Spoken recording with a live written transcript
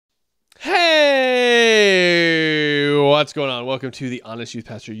What's going on? Welcome to the Honest Youth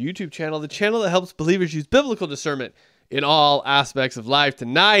Pastor YouTube channel, the channel that helps believers use biblical discernment in all aspects of life.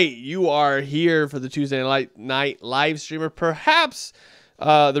 Tonight, you are here for the Tuesday night live stream, or perhaps the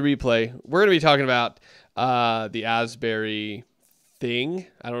replay. We're going to be talking about the Asbury thing.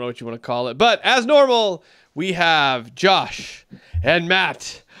 I don't know what you want to call it, but as normal, we have Josh and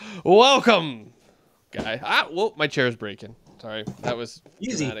Matt. Welcome, guy. Whoa, my chair's breaking. Sorry, that was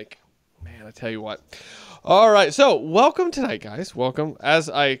easy. Dramatic. Man, I tell you what. All right, so welcome tonight, guys. Welcome.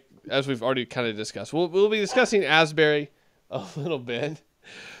 As we've already kind of discussed, we'll be discussing Asbury a little bit.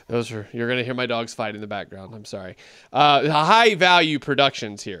 You're gonna hear my dogs fight in the background. I'm sorry. High value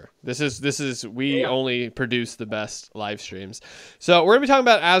productions here. We only produce the best live streams. So we're gonna be talking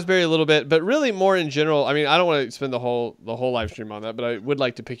about Asbury a little bit, but really more in general. I mean, I don't want to spend the whole live stream on that, but I would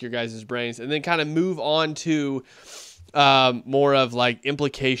like to pick your guys' brains and then kind of move on to more of like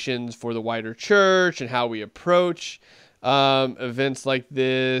implications for the wider church and how we approach events like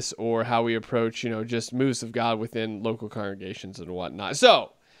this, or how we approach, just moves of God within local congregations and whatnot.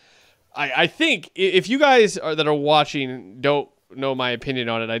 So I think if you guys that are watching don't know my opinion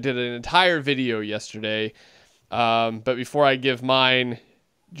on it, I did an entire video yesterday. But before I give mine,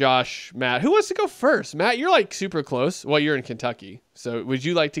 Josh, Matt, who wants to go first? Matt, you're like super close. Well, you're in Kentucky. So would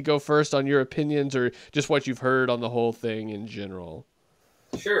you like to go first on your opinions, or just what you've heard on the whole thing in general?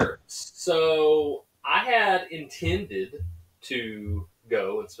 Sure. So I had intended to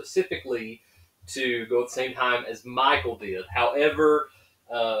go, and specifically to go at the same time as Michael did. However,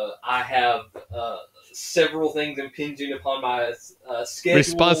 I have several things impinging upon my schedule.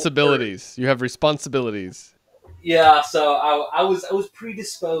 Responsibilities. You have responsibilities. Yeah, so I was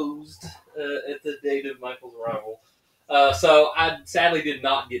predisposed at the date of Michael's arrival. So I sadly did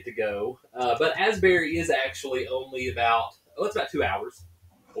not get to go. But Asbury is actually only about 2 hours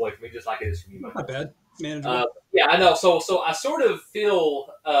away from me, just like it is from you, Michael. Not bad. Manageable. Yeah, I know. So I sort of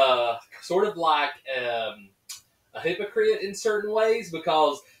feel sort of like a hypocrite in certain ways,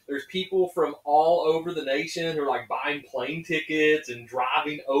 because there's people from all over the nation who are like buying plane tickets and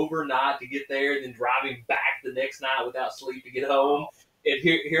driving overnight to get there, and then driving back the next night without sleep to get home. And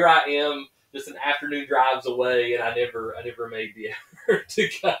here I am, just an afternoon drives away, and I never made the effort to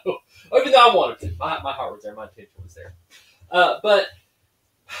go. Even though I wanted to, my heart was there, my intention was there. But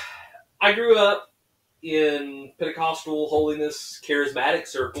I grew up in Pentecostal holiness charismatic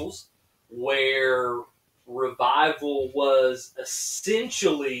circles where revival was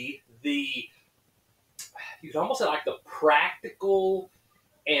essentially you could almost say like the practical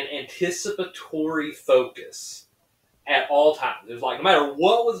and anticipatory focus at all times. It was like, no matter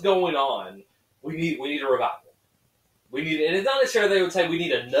what was going on, we need a revival. And it's not necessarily they would say we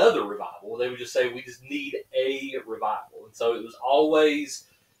need another revival. They would just say we just need a revival. And so it was always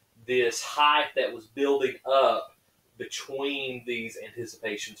this hype that was building up between these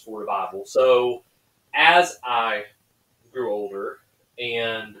anticipations for revival. So as I grew older,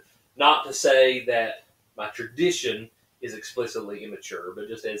 and not to say that my tradition is explicitly immature, but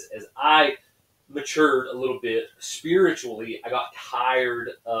just as I matured a little bit spiritually, I got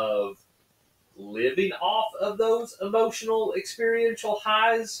tired of living off of those emotional experiential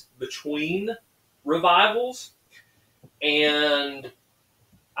highs between revivals. And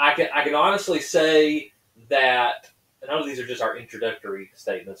I can honestly say that, and none of these are just our introductory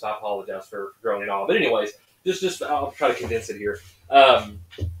statements, so I apologize for droning on. But anyways, just I'll try to condense it here.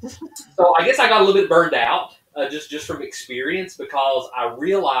 So I guess I got a little bit burned out just from experience, because I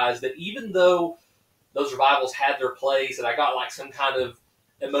realized that even though those revivals had their place, and I got like some kind of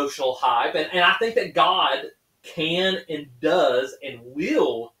emotional hype, and I think that God can and does and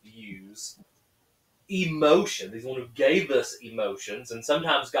will use emotion. He's the one who gave us emotions, and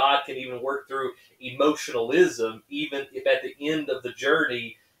sometimes God can even work through emotionalism, even if at the end of the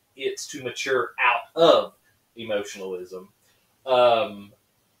journey it's to mature out of emotionalism.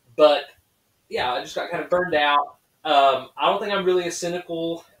 But yeah, I just got kind of burned out. I don't think I'm really as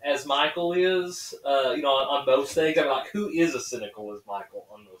cynical as Michael is, on most things. I mean, like, who is as cynical as Michael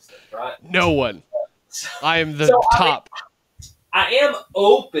on most things, right? No one. I am the top. I am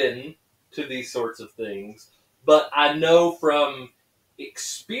open to these sorts of things, but I know from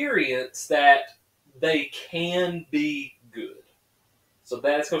experience that they can be good. So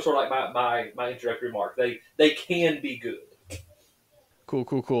that's sort of like my introductory remark. They can be good.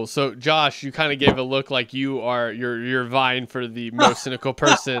 Cool. So Josh, you kind of gave a look like you're vying for the most cynical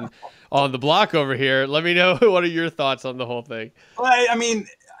person on the block over here. Let me know, what are your thoughts on the whole thing? Well, I mean,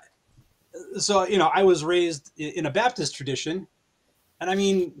 so I was raised in a Baptist tradition, and I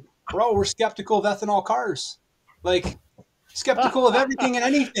mean, bro, we're skeptical of ethanol cars, like skeptical of everything and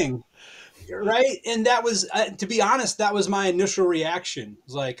anything. right. And that was, to be honest, that was my initial reaction. It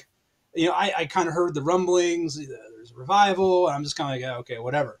was like, I kind of heard the rumblings, there's a revival, and I'm just kind of like, okay,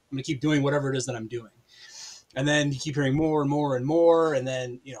 whatever. I'm going to keep doing whatever it is that I'm doing. And then you keep hearing more and more and more. And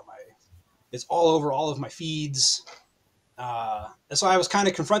then, it's all over all of my feeds. And so I was kind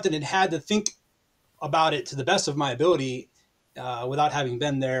of confronted and had to think about it to the best of my ability without having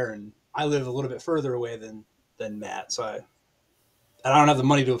been there. And I live a little bit further away than Matt. So I don't have the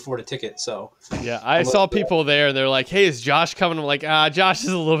money to afford a ticket. So yeah, I saw people there and they're like, hey, is Josh coming? I'm like, Josh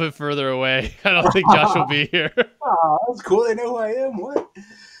is a little bit further away. I don't think Josh will be here. Oh, that's cool. They know who I am.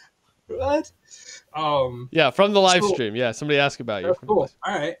 What? Yeah, from the live stream. Yeah, somebody asked about you. Cool.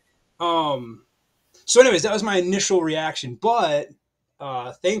 All right. So anyways, that was my initial reaction. But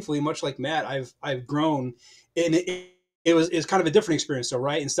thankfully, much like Matt, I've grown, and it's kind of a different experience. So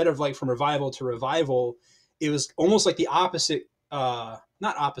right, instead of like from revival to revival, it was almost like the opposite.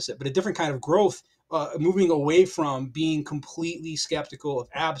 Not opposite, but a different kind of growth, moving away from being completely skeptical of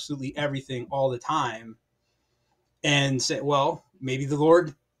absolutely everything all the time and say, well, maybe the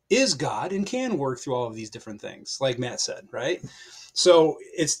Lord is God and can work through all of these different things, like Matt said, right? So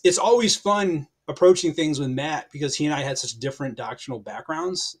it's always fun approaching things with Matt because he and I had such different doctrinal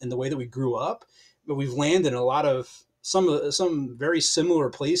backgrounds and the way that we grew up, but we've landed in a lot of some very similar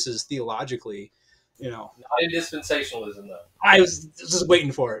places theologically. Not in dispensationalism, though. I was just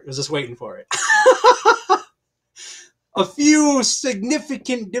waiting for it. A few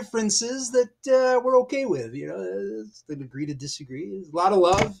significant differences that we're okay with. It's the agree to disagree. There's a lot of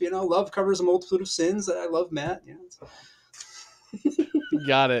love. Love covers a multitude of sins. I love Matt.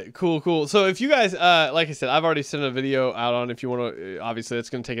 Got it. Cool. So if you guys, like I said, I've already sent a video out on if you want to, obviously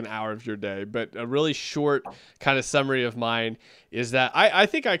it's going to take an hour of your day, but a really short kind of summary of mine is that I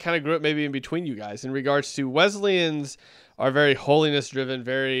think I kind of grew up maybe in between you guys in regards to Wesleyans are very holiness driven,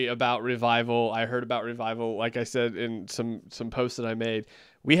 very about revival. I heard about revival, like I said, in some posts that I made.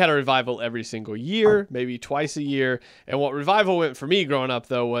 We had a revival every single year, maybe twice a year. And what revival went for me growing up,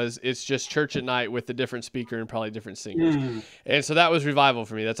 though, was it's just church at night with a different speaker and probably different singers. And so that was revival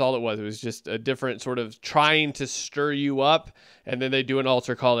for me. That's all it was. It was just a different sort of trying to stir you up. And then they do an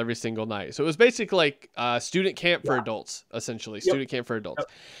altar call every single night. So it was basically like student camp for adults, essentially. Yep. Student camp for adults.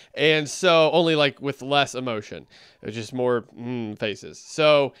 Yep. And so only like with less emotion. It was just more faces.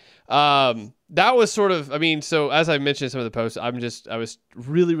 So that was sort of, so as I mentioned in some of the posts, I was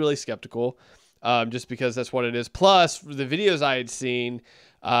really, really skeptical just because that's what it is. Plus, the videos I had seen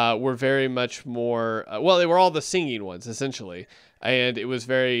were very much more, they were all the singing ones, essentially. And it was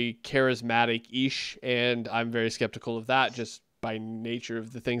very charismatic-ish, and I'm very skeptical of that just by nature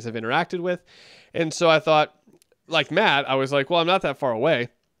of the things I've interacted with. And so I thought, like Matt, I was like, well, I'm not that far away.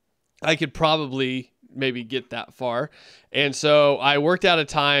 I could probably maybe get that far. And so I worked out a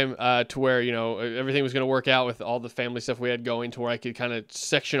time to where, everything was going to work out with all the family stuff we had going to where I could kind of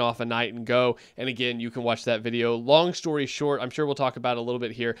section off a night and go. And again, you can watch that video. Long story short, I'm sure we'll talk about it a little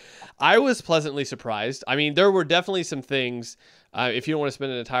bit here. I was pleasantly surprised. There were definitely some things, if you don't want to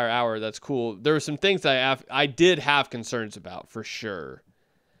spend an entire hour, that's cool. There were some things that I did have concerns about for sure.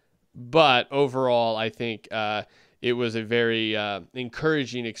 But overall, I think it was a very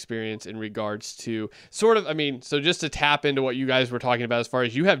encouraging experience in regards to sort of, so just to tap into what you guys were talking about as far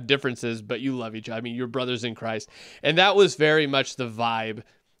as you have differences, but you love each other. You're brothers in Christ. And that was very much the vibe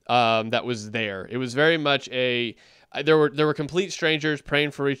that was there. It was very much there were complete strangers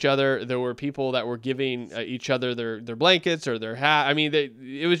praying for each other. There were people that were giving each other their blankets or their hat.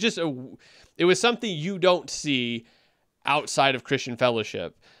 It was just it was something you don't see outside of Christian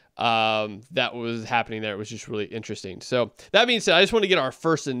fellowship. That was happening there. It was just really interesting. So that being said, I just want to get our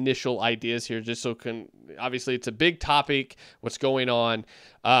first initial ideas here, just so obviously it's a big topic, what's going on.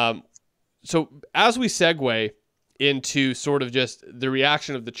 So as we segue into sort of just the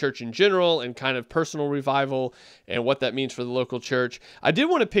reaction of the church in general and kind of personal revival and what that means for the local church, I did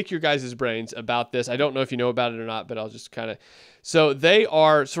want to pick your guys' brains about this. I don't know if you know about it or not, but I'll just so they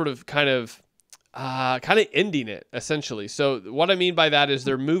are sort of kind of ending it, essentially. So what I mean by that is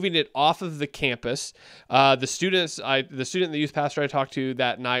they're moving it off of the campus. The student and the youth pastor I talked to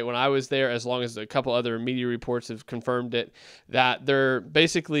that night when I was there, as long as a couple other media reports have confirmed it, that they're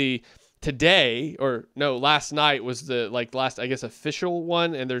basically last night was the last, I guess, official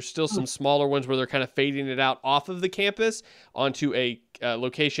one. And there's still some smaller ones where they're kind of fading it out off of the campus onto a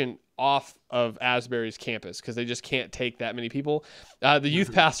location off of Asbury's campus because they just can't take that many people. The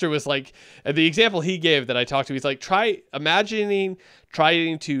youth pastor was like, the example he gave that I talked to, he's like, trying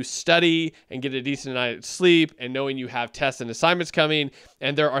to study and get a decent night's sleep and knowing you have tests and assignments coming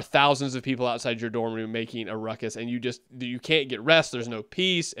and there are thousands of people outside your dorm room making a ruckus and you can't get rest. There's no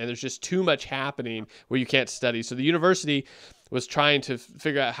peace and there's just too much happening where you can't study. So the university was trying to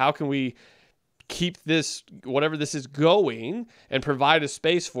figure out how can we keep this, whatever this is, going and provide a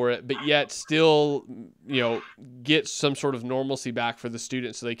space for it, but yet still, get some sort of normalcy back for the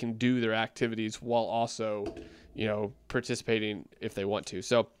students so they can do their activities while also, participating if they want to.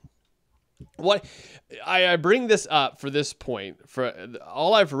 So what I bring this up for this point, for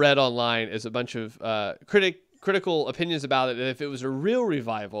all I've read online is a bunch of critical opinions about it. And if it was a real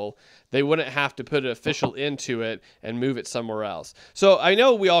revival, they wouldn't have to put an official into it and move it somewhere else. So I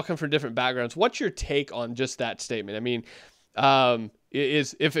know we all come from different backgrounds. What's your take on just that statement? I mean,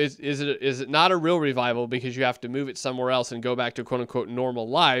 is it not a real revival because you have to move it somewhere else and go back to quote unquote normal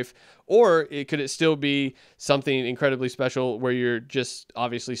life, or could it still be something incredibly special where you're just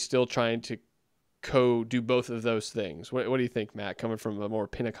obviously still trying to do both of those things? What do you think, Matt, coming from a more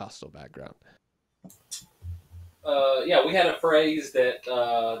Pentecostal background? We had a phrase that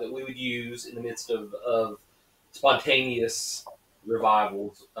we would use in the midst of spontaneous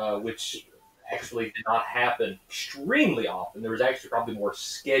revivals, which actually did not happen extremely often. There was actually probably more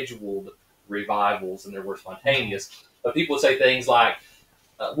scheduled revivals than there were spontaneous. But people would say things like,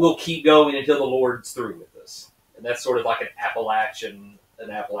 we'll keep going until the Lord's through with us. And that's sort of like an Appalachian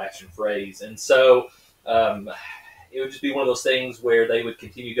phrase. And so it would just be one of those things where they would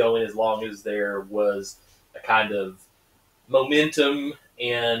continue going as long as there was a kind of momentum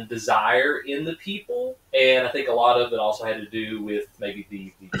and desire in the people. And I think a lot of it also had to do with maybe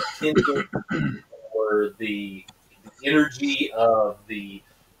the attention or the energy of the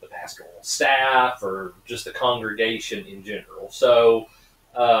pastoral staff or just the congregation in general. So,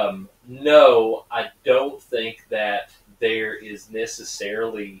 no, I don't think that there is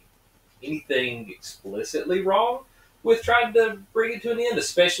necessarily anything explicitly wrong with trying to bring it to an end,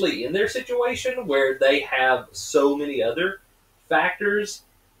 especially in their situation where they have so many other factors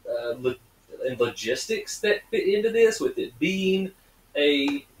and logistics that fit into this, with it being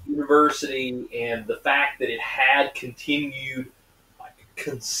a university and the fact that it had continued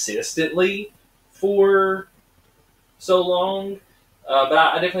consistently for so long. But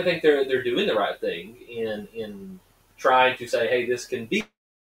I definitely think they're doing the right thing in trying to say, hey, this can be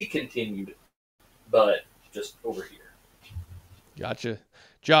continued, but just over here. Gotcha.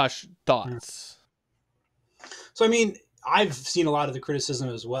 Josh, thoughts? So, I mean, I've seen a lot of the criticism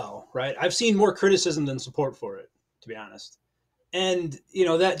as well, right? I've seen more criticism than support for it, to be honest. And,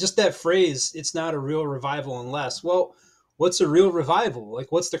 that phrase, it's not a real revival unless, well, what's a real revival?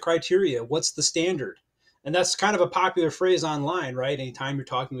 Like, what's the criteria? What's the standard? And that's kind of a popular phrase online, right? Anytime you're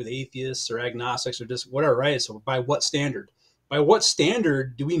talking with atheists or agnostics or just whatever, right? So by what standard? By what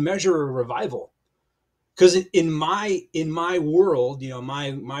standard do we measure a revival? Because in my world,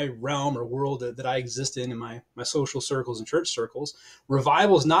 my realm or world that I exist in my social circles and church circles,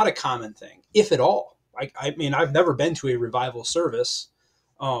 revival is not a common thing, if at all. I mean, I've never been to a revival service.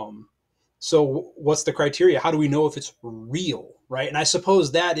 So what's the criteria? How do we know if it's real, right? And I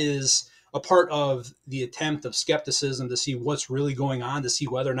suppose that is a part of the attempt of skepticism to see what's really going on, to see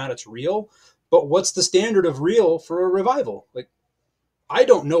whether or not it's real. But what's the standard of real for a revival? Like, I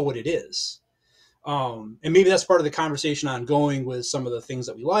don't know what it is. And maybe that's part of the conversation ongoing with some of the things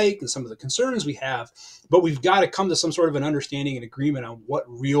that we like and some of the concerns we have, but we've got to come to some sort of an understanding and agreement on what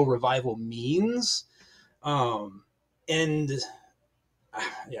real revival means. I don't know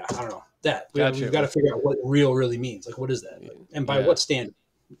that we've got to figure out what real really means. Like, what is that? And by what standard?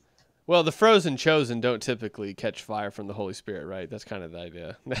 Well, the frozen chosen don't typically catch fire from the Holy Spirit, right? That's kind of the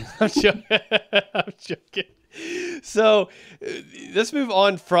idea. I'm joking. I'm joking. So let's move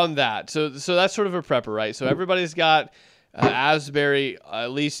on from that. So that's sort of a prepper, right? So everybody's got Asbury,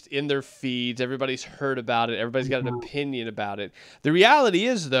 at least in their feeds. Everybody's heard about it. Everybody's got an opinion about it. The reality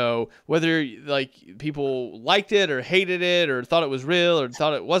is, though, whether people liked it or hated it or thought it was real or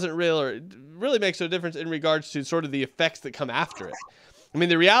thought it wasn't real, or it really makes no difference in regards to sort of the effects that come after it. I mean,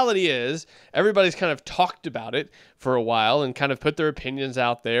 the reality is everybody's kind of talked about it for a while and kind of put their opinions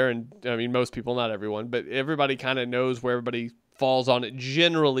out there. And I mean, most people, not everyone, but everybody kind of knows where everybody falls on it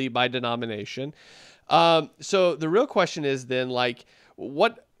generally by denomination. So the real question is then,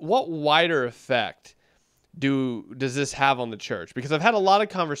 what wider effect does this have on the church? Because I've had a lot of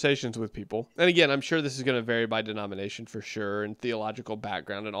conversations with people. And again, I'm sure this is going to vary by denomination for sure, and theological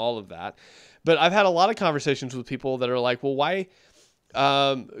background and all of that. But I've had a lot of conversations with people that are like, well, why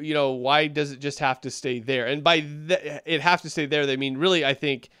why does it just have to stay there? And by it have to stay there, they mean really, I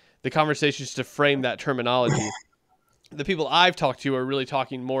think the conversation is to frame that terminology. The people I've talked to are really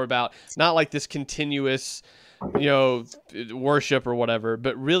talking more about not like this continuous, worship or whatever,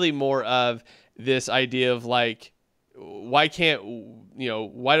 but really more of this idea of like, why can't,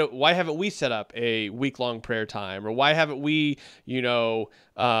 why haven't we set up a week-long prayer time, or why haven't we, why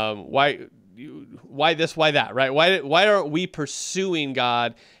this, why that, right? Why aren't we pursuing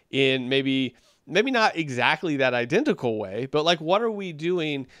God in maybe not exactly that identical way, but like, what are we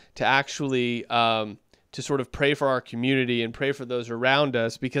doing to actually, to sort of pray for our community and pray for those around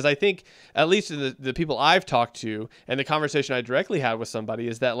us? Because I think, at least the people I've talked to and the conversation I directly had with somebody,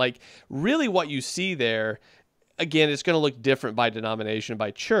 is that like really what you see there, again, it's going to look different by denomination, by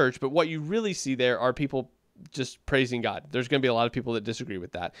church, but what you really see there are people just praising God. There's going to be a lot of people that disagree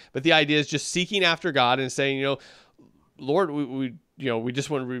with that, but the idea is just seeking after God and saying, Lord, we just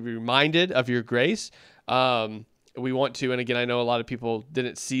want to be reminded of your grace. We want to, and again, I know a lot of people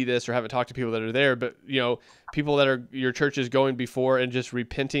didn't see this or haven't talked to people that are there, but people that are your church is going before and just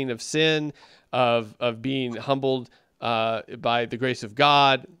repenting of sin, of being humbled by the grace of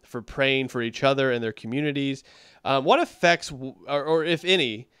God, for praying for each other and their communities. What effects, or if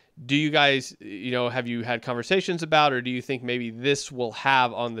any, do you guys, have you had conversations about, or do you think maybe this will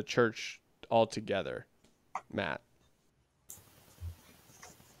have on the church altogether, Matt?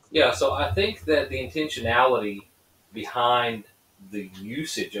 Yeah, so I think that the intentionality behind the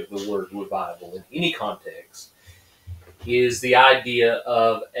usage of the word revival in any context is the idea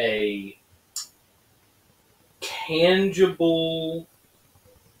of a tangible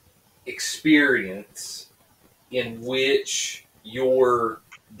experience in which your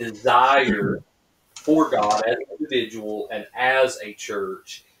desire for God as an individual and as a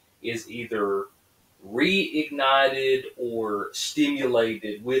church is either reignited or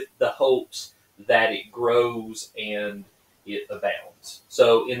stimulated with the hopes that it grows and it abounds.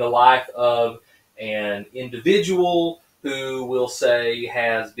 So in the life of an individual who we'll say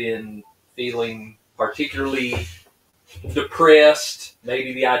has been feeling particularly depressed,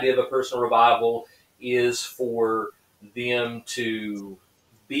 maybe the idea of a personal revival is for them to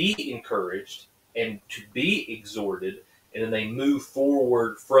be encouraged and to be exhorted, and then they move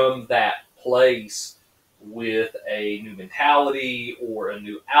forward from that place with a new mentality or a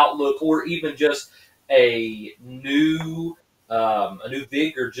new outlook, or even just a new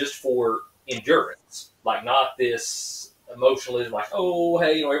vigor just for endurance. Like, not this emotionalism, like, oh,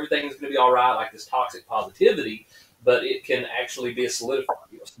 hey, everything's going to be all right, like this toxic positivity, but it can actually be a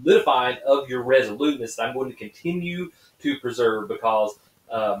solidifying of your resoluteness that I'm going to continue to preserve because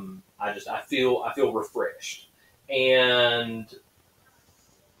I feel refreshed. And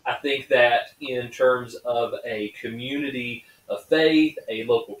I think that in terms of a community of faith, a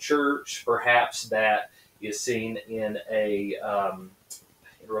local church, perhaps that is seen in a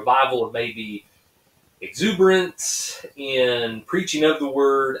revival of maybe exuberance in preaching of the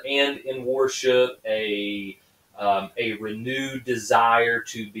word and in worship, a renewed desire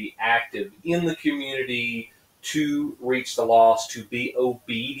to be active in the community, to reach the lost, to be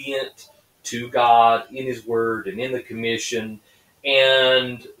obedient to God in His Word and in the commission,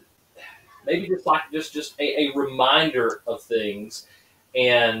 and maybe just a reminder of things.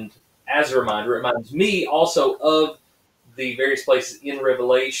 And as a reminder, it reminds me also of the various places in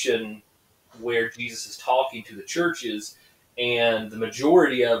Revelation where Jesus is talking to the churches, and the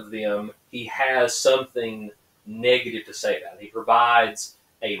majority of them, He has something negative to say about it. He provides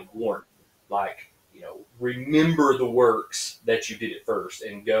a warning, like, remember the works that you did at first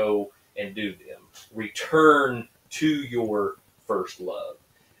and go and do them. Return to your first love.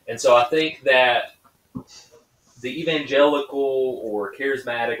 And so I think that the evangelical or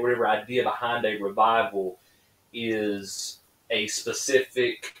charismatic, whatever idea behind a revival is a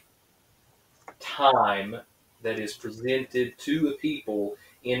specific time that is presented to the people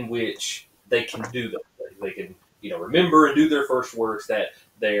in which they can do those things. They can, remember and do their first works, that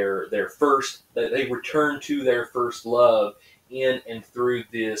that they return to their first love in and through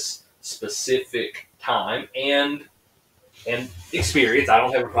this specific time and experience. I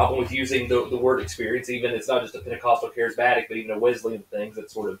don't have a problem with using the word experience. Even it's not just a Pentecostal charismatic, but even a Wesleyan thing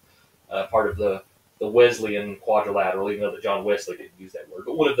that's sort of part of the Wesleyan quadrilateral, even though that John Wesley didn't use that word.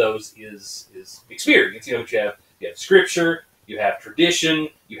 But one of those is experience. You have scripture, you have tradition,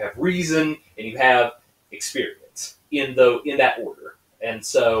 you have reason, and you have experience in that order. And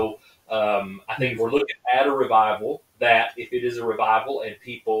so I think if we're looking at a revival, that if it is a revival and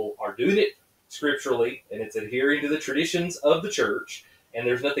people are doing it scripturally and it's adhering to the traditions of the church and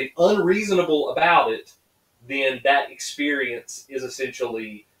there's nothing unreasonable about it, then that experience is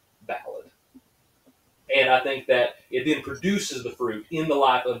essentially valid. And I think that it then produces the fruit in the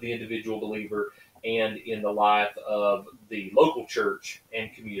life of the individual believer and in the life of the local church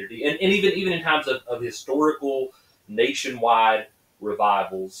and community. And even in times of historical, nationwide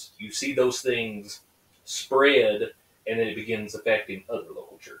revivals, you see those things spread, and then it begins affecting other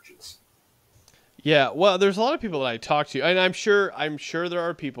local churches. Yeah, well, there's a lot of people that I talk to, and I'm sure there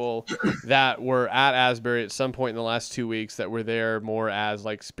are people that were at Asbury at some point in the last 2 weeks that were there more as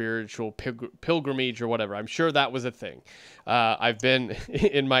like spiritual pilgrimage or whatever. I'm sure that was a thing. I've been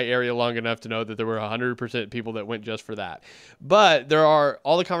in my area long enough to know that there were 100% people that went just for that. But there are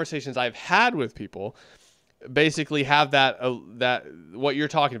all the conversations I've had with people basically have that what you're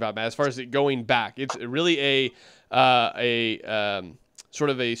talking about, Matt, as far as it going back. It's really a sort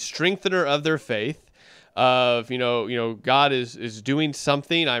of a strengthener of their faith, of, God is doing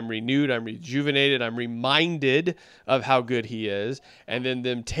something. I'm renewed, I'm rejuvenated, I'm reminded of how good he is. And then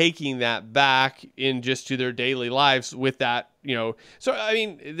them taking that back in just to their daily lives with that, So, I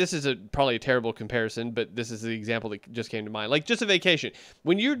mean, this is probably a terrible comparison, but this is the example that just came to mind. Like just a vacation.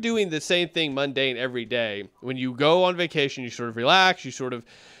 When you're doing the same thing mundane every day, when you go on vacation, you sort of relax, you sort of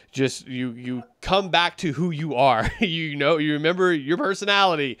just you come back to who you are. You remember your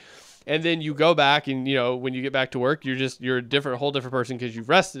personality, and then you go back and when you get back to work, you're a whole different person because you've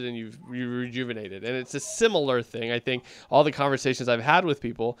rested and you've rejuvenated. And it's a similar thing. I think all the conversations I've had with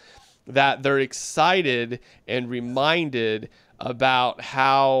people, that they're excited and reminded about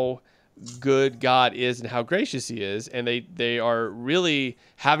how good God is and how gracious he is, and they are really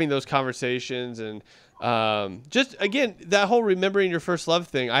having those conversations. And just again, that whole remembering your first love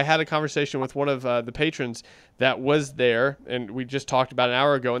thing. I had a conversation with one of the patrons that was there, and we just talked about an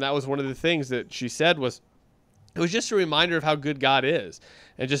hour ago, and that was one of the things that she said was, it was just a reminder of how good God is,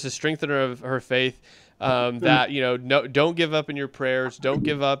 and just a strengthener of her faith. That don't give up in your prayers, don't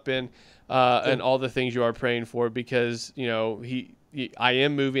give up in all the things you are praying for, because I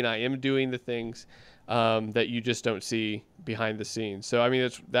am moving, I am doing the things that you just don't see behind the scenes. So I mean,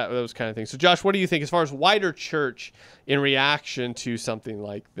 those kind of things. So Josh, what do you think as far as wider church in reaction to something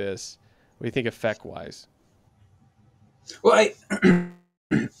like this? What do you think effect wise? Well,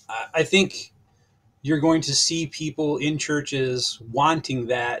 I think you're going to see people in churches wanting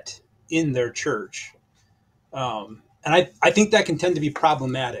that in their church. And I think that can tend to be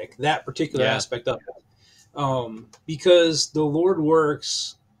problematic, that particular aspect of it. Because the Lord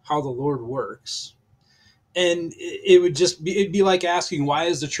works how the Lord works. And it'd be like asking, why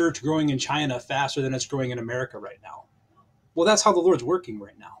is the church growing in China faster than it's growing in America right now? Well, that's how the Lord's working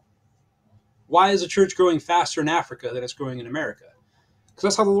right now. Why is the church growing faster in Africa than it's growing in America? Because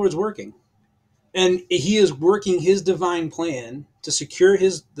that's how the Lord's working. And he is working his divine plan to secure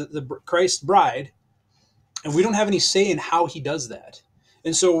the Christ bride. And we don't have any say in how he does that.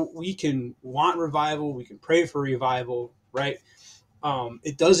 And so we can want revival. We can pray for revival, right?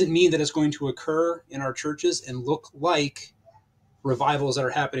 It doesn't mean that it's going to occur in our churches and look like revivals that are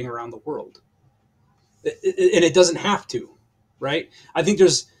happening around the world. And it doesn't have to, right? I think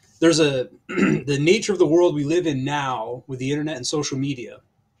there's the nature of the world we live in now with the internet and social media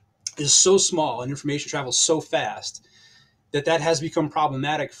is so small and information travels so fast that has become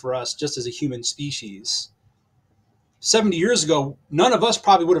problematic for us just as a human species. 70 years ago, none of us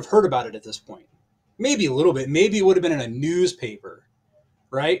probably would have heard about it at this point. Maybe a little bit. Maybe it would have been in a newspaper,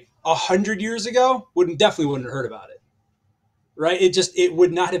 right? 100 years ago, definitely wouldn't have heard about it, right? It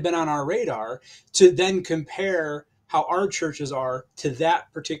would not have been on our radar to then compare how our churches are to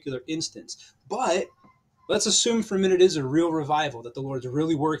that particular instance. But let's assume for a minute it is a real revival, that the Lord's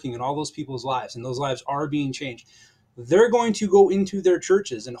really working in all those people's lives, and those lives are being changed. They're going to go into their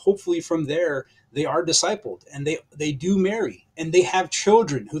churches, and hopefully from there they are discipled, and they do marry, and they have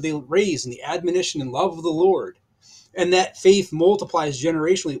children who they raise in the admonition and love of the Lord, and that faith multiplies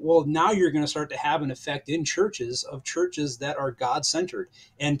generationally. Well, now you're going to start to have an effect in churches that are God-centered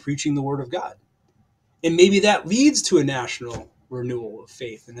and preaching the word of God. And maybe that leads to a national renewal of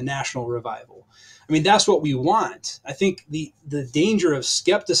faith and a national revival. I mean, that's what we want. I think the danger of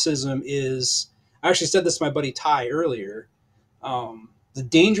skepticism is, I actually said this to my buddy Ty earlier. The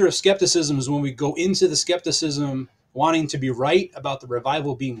danger of skepticism is when we go into the skepticism wanting to be right about the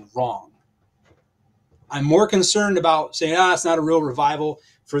revival being wrong. I'm more concerned about saying, it's not a real revival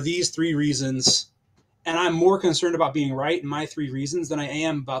for these 3 reasons. And I'm more concerned about being right in my 3 reasons than I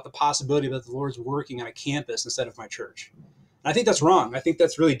am about the possibility that the Lord's working on a campus instead of my church. And I think that's wrong. I think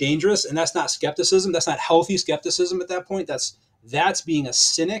that's really dangerous. And that's not skepticism. That's not healthy skepticism at that point. That's being a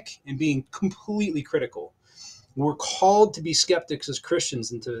cynic and being completely critical. We're called to be skeptics as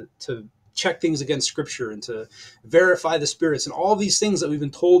Christians and to check things against Scripture and to verify the spirits and all these things that we've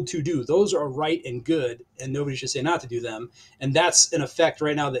been told to do. Those are right and good, and nobody should say not to do them. And that's an effect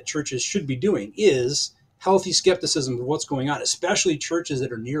right now that churches should be doing, is healthy skepticism of what's going on, especially churches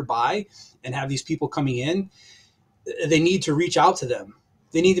that are nearby and have these people coming in. They need to reach out to them.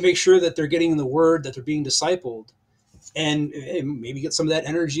 They need to make sure that they're getting the word, that they're being discipled, and maybe get some of that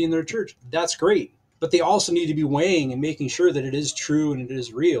energy in their church. That's great. But they also need to be weighing and making sure that it is true and it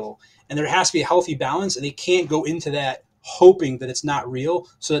is real. And there has to be a healthy balance, and they can't go into that hoping that it's not real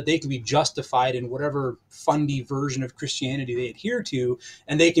so that they can be justified in whatever fundy version of Christianity they adhere to,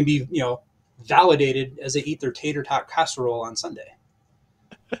 and they can be, validated as they eat their tater tot casserole on Sunday.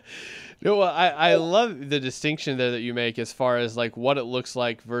 No, I love the distinction there that you make as far as like what it looks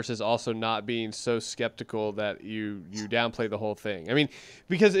like versus also not being so skeptical that you downplay the whole thing. I mean,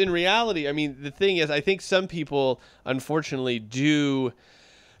 because in reality, I mean, the thing is, I think some people unfortunately do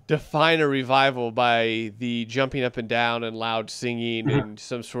define a revival by the jumping up and down and loud singing and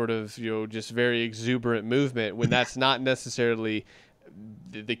some sort of, just very exuberant movement, when that's not necessarily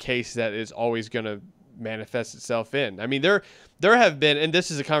the case that is always going to manifest itself in. I mean, there have been, and this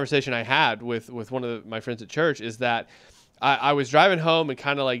is a conversation I had with one of my friends at church, is that I was driving home and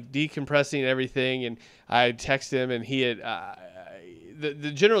kind of like decompressing and everything, and I texted him, and he had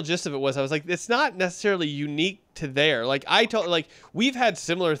the general gist of it was, I was like, it's not necessarily unique to there. Like we've had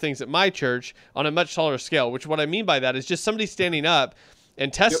similar things at my church on a much smaller scale, which what I mean by that is just somebody standing up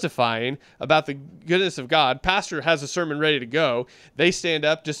and testifying about the goodness of God. Pastor has a sermon ready to go. They stand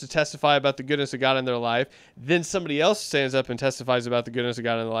up just to testify about the goodness of God in their life. Then somebody else stands up and testifies about the goodness of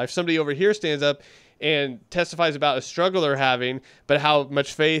God in their life. Somebody over here stands up and testifies about a struggle they're having, but how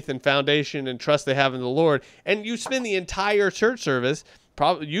much faith and foundation and trust they have in the Lord. And you spend the entire church service,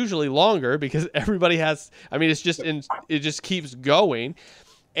 probably usually longer, because everybody has, I mean, it just keeps going.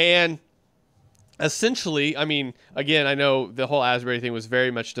 And essentially, I mean, again, I know the whole Asbury thing was very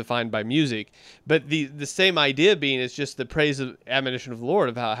much defined by music, but the same idea being is just the praise of admonition of the Lord,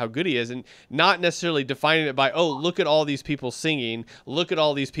 of how good he is, and not necessarily defining it by, oh, look at all these people singing, look at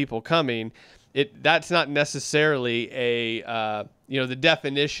all these people coming. That's not necessarily the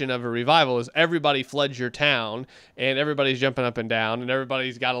definition of a revival is everybody floods your town and everybody's jumping up and down and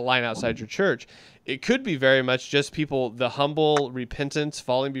everybody's got a line outside your church. It could be very much just people, the humble repentance,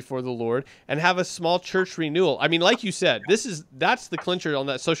 falling before the Lord, and have a small church renewal. I mean, like you said, that's the clincher on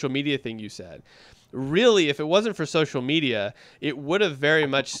that social media thing you said. Really, if it wasn't for social media, it would have very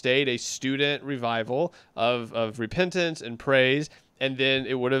much stayed a student revival of repentance and praise. And then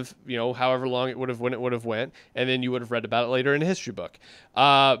it would have, however long it would have when it would have went, and then you would have read about it later in a history book.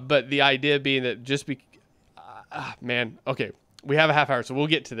 But the idea being that okay, we have a half hour, so we'll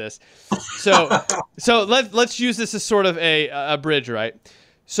get to this. So let's use this as sort of a bridge, right?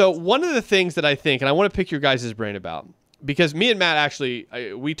 So one of the things that I think, and I want to pick your guys' brain about, because me and Matt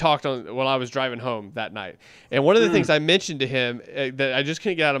actually, we talked while I was driving home that night, and one of the things I mentioned to him that I just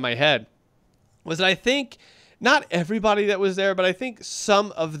couldn't get out of my head was that I think, not everybody that was there, but I think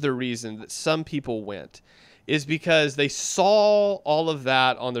some of the reason that some people went is because they saw all of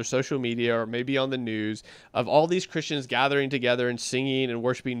that on their social media or maybe on the news of all these Christians gathering together and singing and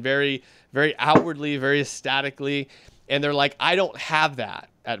worshiping very, very outwardly, very ecstatically. And they're like, I don't have that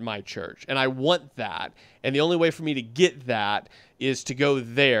at my church, and I want that. And the only way for me to get that is to go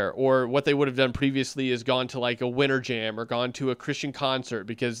there. Or what they would have done previously is gone to like a winter jam or gone to a Christian concert,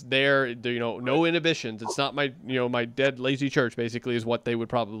 because they're no inhibitions. It's not my my dead lazy church, basically, is what they would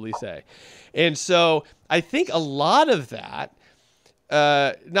probably say. And so I think a lot of that,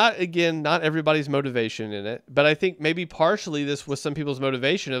 not everybody's motivation in it, but I think maybe partially this was some people's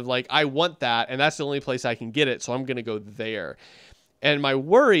motivation of like, I want that, and that's the only place I can get it, so I'm going to go there. And my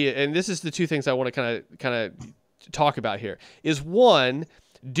worry, and this is the two things I want to kind of talk about here, is one,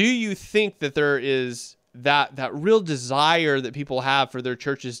 do you think that there is that real desire that people have for their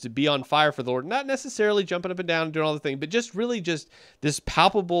churches to be on fire for the Lord, not necessarily jumping up and down and doing all the things, but just really just this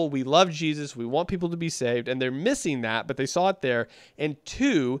palpable, we love Jesus, we want people to be saved, and they're missing that, but they saw it there? And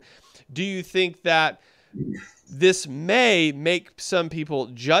two, do you think that this may make some people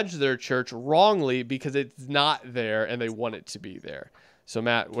judge their church wrongly because it's not there and they want it to be there? So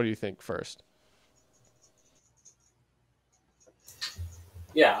Matt, what do you think first?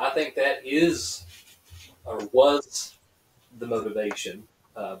 Yeah, I think that is or was the motivation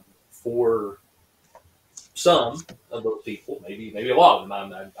for some of those people, maybe a lot of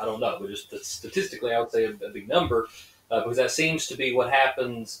them. I don't know, but just statistically, I would say a big number, because that seems to be what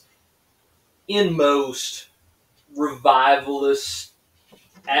happens in most revivalist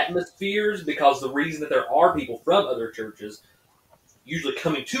atmospheres, because the reason that there are people from other churches usually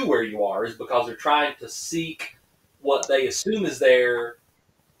coming to where you are is because they're trying to seek what they assume is there,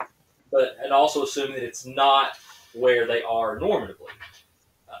 and also assuming that it's not where they are normatively.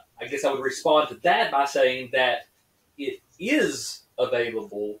 I guess I would respond to that by saying that it is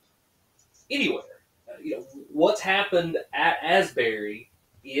available anywhere. What's happened at Asbury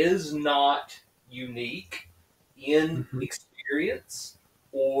is not unique in experience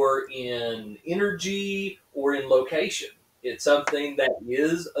or in energy or in location. It's something that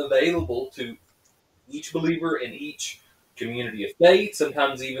is available to each believer in each community of faith,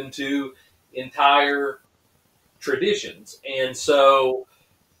 sometimes even to entire traditions. And so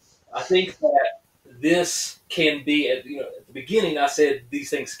I think that this can be, at the beginning I said these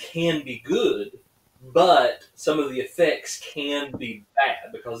things can be good, but some of the effects can be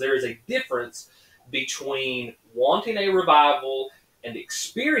bad, because there is a difference between wanting a revival and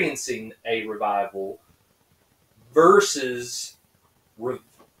experiencing a revival versus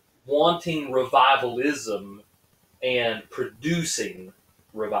wanting revivalism and producing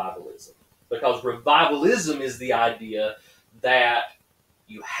revivalism. Because revivalism is the idea that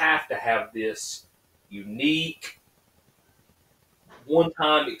you have to have this unique,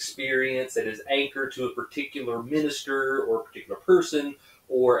 one-time experience that is anchored to a particular minister or a particular person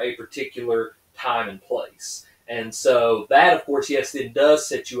or a particular time and place. And so that, of course, yes, it does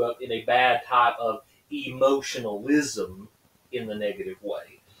set you up in a bad type of emotionalism in the negative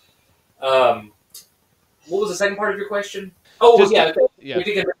way. What was the second part of your question? Oh, just, yeah. We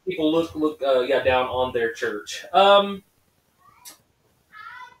think people look down on their church.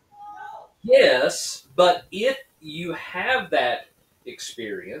 Yes, but if you have that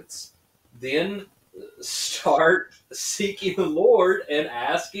experience, then start seeking the Lord and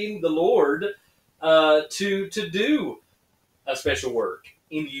asking the Lord to do a special work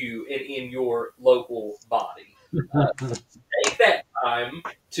in you and in your local body. Take that time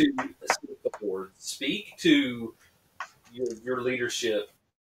to seek the Lord. Speak to your leadership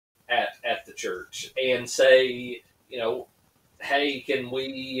at the church and say, hey, can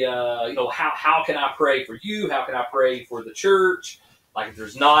we, how can I pray for you? How can I pray for the church? Like, if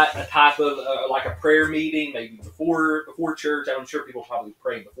there's not a type of, like a prayer meeting, maybe before church, I'm sure people probably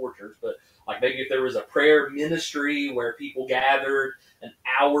pray before church, but like maybe if there was a prayer ministry where people gathered an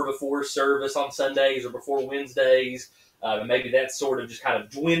hour before service on Sundays or before Wednesdays, maybe that sort of just kind of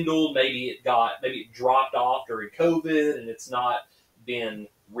dwindled. Maybe it dropped off during COVID and it's not been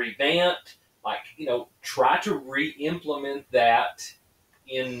revamped. Like, try to re-implement that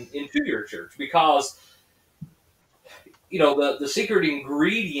into your church, because, the secret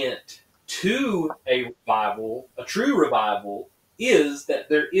ingredient to a revival, a true revival, is that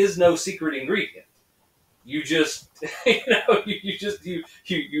there is no secret ingredient. You just,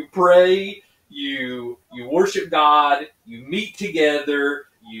 you pray, you worship God, you meet together,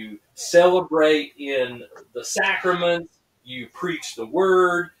 you celebrate in the sacraments, you preach the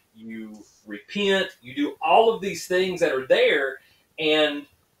word, you repent, you do all of these things that are there. And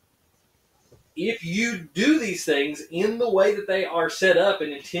if you do these things in the way that they are set up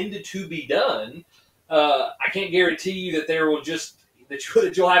and intended to be done, I can't guarantee you that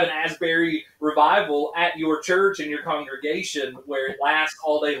you'll have an Asbury revival at your church and your congregation where it lasts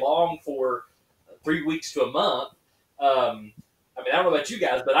all day long for 3 weeks to a month. I don't know about you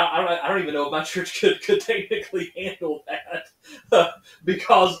guys, but I don't even know if my church could technically handle that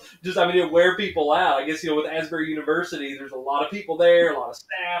because it wear people out. I guess, with Asbury University, there's a lot of people there, a lot of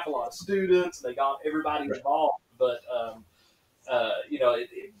staff, a lot of students. They got everybody involved, but it'd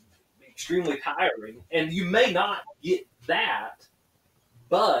be extremely tiring. And you may not get that,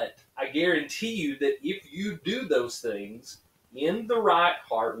 but I guarantee you that if you do those things in the right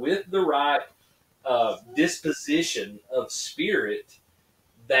heart, with the right disposition of spirit,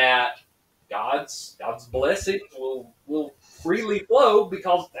 that God's blessings will freely flow,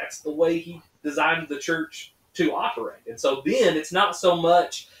 because that's the way He designed the church to operate. And so then it's not so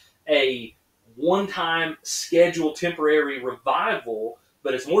much a one-time scheduled temporary revival,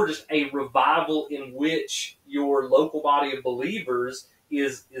 but it's more just a revival in which your local body of believers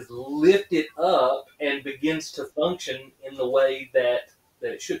is lifted up and begins to function in the way that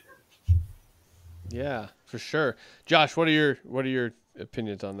it should be. Yeah, for sure. Josh, what are your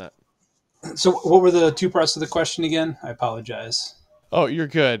opinions on that? So what were the two parts of the question again? I apologize. Oh, you're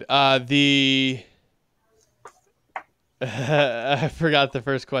good. I forgot the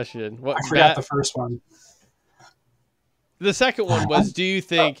first question. I forgot the first one. The second one was, do you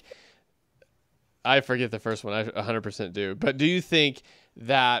think... I forget the first one. I 100% do. But do you think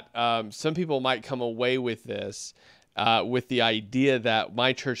that some people might come away with this with the idea that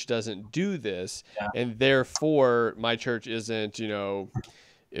my church doesn't do this, and therefore my church isn't,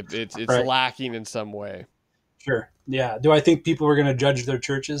 it's Right. lacking in some way. Sure. Yeah. Do I think people are going to judge their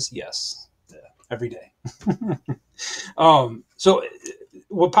churches? Yes. Yeah. Every day. So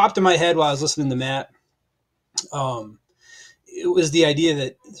what popped in my head while I was listening to Matt, it was the idea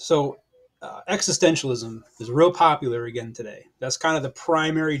that, existentialism is real popular again today. That's kind of the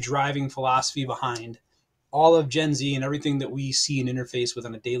primary driving philosophy behind all of Gen Z and everything that we see and interface with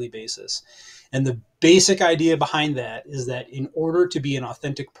on a daily basis. And the basic idea behind that is that in order to be an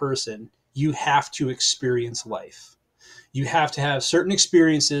authentic person, you have to experience life. You have to have certain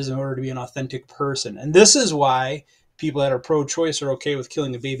experiences in order to be an authentic person. And this is why people that are pro-choice are okay with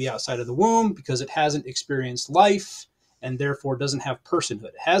killing a baby outside of the womb, because it hasn't experienced life and therefore doesn't have personhood.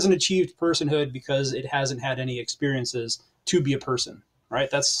 It hasn't achieved personhood because it hasn't had any experiences to be a person, right?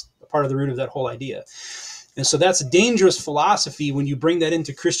 That's part of the root of that whole idea. And so that's a dangerous philosophy when you bring that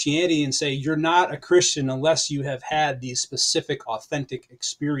into Christianity and say you're not a Christian unless you have had these specific, authentic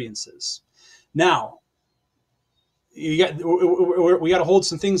experiences. Now, we got to hold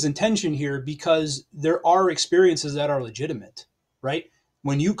some things in tension here, because there are experiences that are legitimate, right?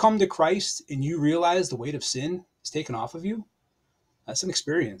 When you come to Christ and you realize the weight of sin is taken off of you, that's an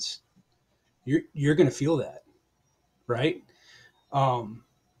experience. You're going to feel that, right?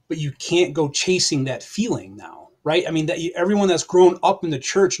 But you can't go chasing that feeling now, right? I mean, everyone that's grown up in the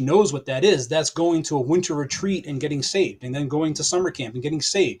church knows what that is. That's going to a winter retreat and getting saved, and then going to summer camp and getting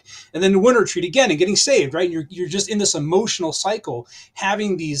saved, and then the winter retreat again and getting saved, right? And you're just in this emotional cycle,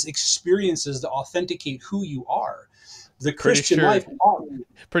 having these experiences to authenticate who you are. The Christian life.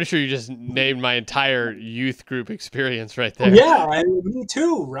 Pretty sure you just named my entire youth group experience right there. Yeah, I mean, me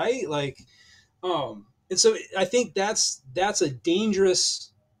too, right? Like, and so I think that's a dangerous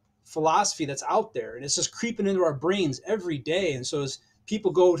philosophy that's out there, and it's just creeping into our brains every day. And so as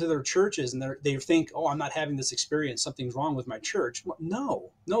people go to their churches and they think, oh, I'm not having this experience, something's wrong with my church.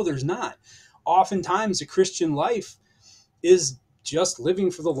 No, there's not. Oftentimes the Christian life is just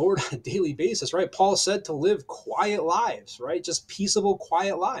living for the Lord on a daily basis, right? Paul said to live quiet lives, right? Just peaceable,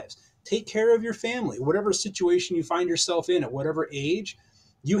 quiet lives. Take care of your family, whatever situation you find yourself in at whatever age.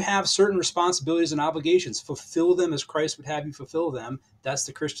 You have certain responsibilities and obligations. Fulfill them as Christ would have you fulfill them. That's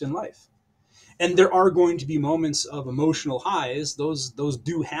the Christian life. And there are going to be moments of emotional highs. Those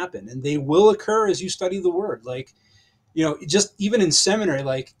do happen, and they will occur as you study the Word. Like, just even in seminary,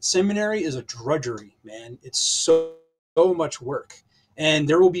 like seminary is a drudgery, man. It's so much work. And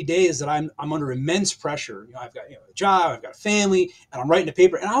there will be days that I'm under immense pressure. I've got a job, I've got a family, and I'm writing a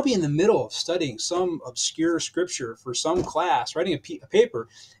paper, and I'll be in the middle of studying some obscure scripture for some class, writing a paper.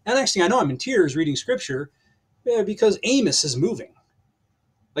 And the next thing I know, I'm in tears reading scripture because Amos is moving.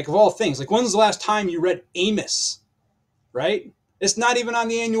 Like, of all things, like, when's the last time you read Amos, right? It's not even on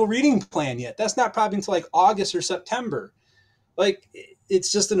the annual reading plan yet. That's not probably until like August or September. Like, it's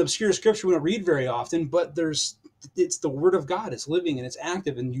just an obscure scripture we don't read very often, but it's the Word of God. It's living and it's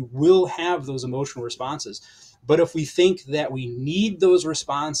active, and you will have those emotional responses. But if we think that we need those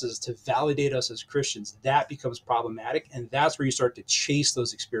responses to validate us as Christians, that becomes problematic, and that's where you start to chase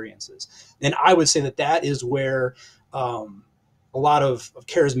those experiences. And I would say that is where a lot of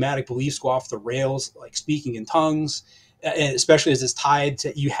charismatic beliefs go off the rails, like speaking in tongues, and especially as it's tied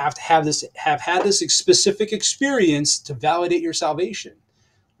to you have to have had this specific experience to validate your salvation.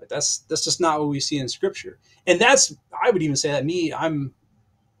 But that's just not what we see in Scripture. And I would even say that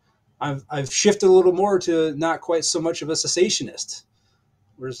I've shifted a little more to not quite so much of a cessationist.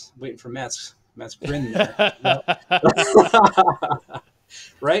 We're just waiting for Matt's grin there.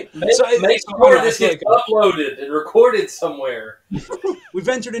 Right? Make sure this gets uploaded and recorded somewhere. We've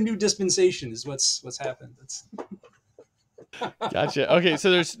entered a new dispensation is what's happened. Gotcha. Okay,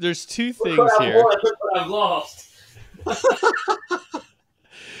 so there's two things here. I've lost.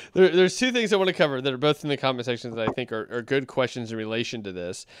 There's two things I want to cover that are both in the comment section that I think are good questions in relation to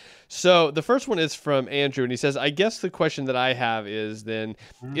this. So the first one is from Andrew, and he says, I guess the question that I have is then,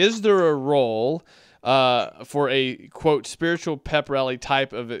 is there a role for a, quote, spiritual pep rally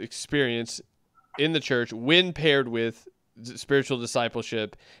type of experience in the church when paired with spiritual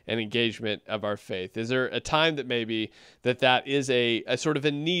discipleship and engagement of our faith? Is there a time that maybe that is a sort of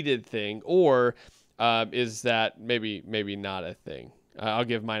a needed thing, or is that maybe not a thing? I'll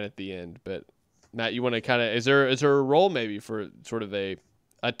give mine at the end, but Matt, you want to kind of, is there a role maybe for sort of a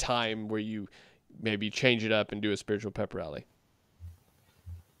time where you maybe change it up and do a spiritual pep rally?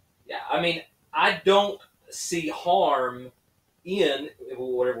 Yeah, I mean, I don't see harm in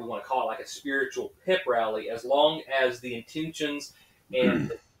whatever we want to call it, like a spiritual pep rally, as long as the intentions and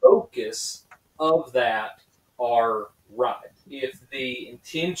the focus of that are right. If the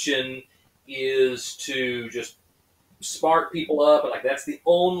intention is to just spark people up, and like that's the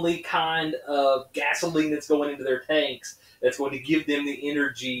only kind of gasoline that's going into their tanks that's going to give them the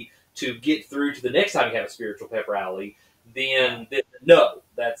energy to get through to the next time you have a spiritual pep rally, then no,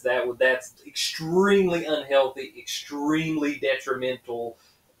 that's extremely unhealthy, extremely detrimental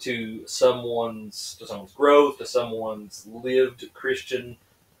to someone's growth, to someone's lived Christian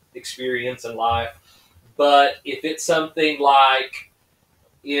experience in life. But if it's something like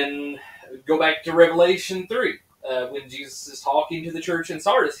go back to Revelation 3, when Jesus is talking to the church in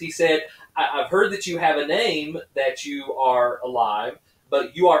Sardis, he said, I've heard that you have a name, that you are alive,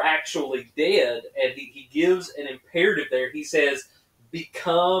 but you are actually dead. And he gives an imperative there. He says,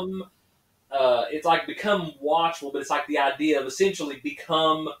 become, it's like become watchful, but it's like the idea of essentially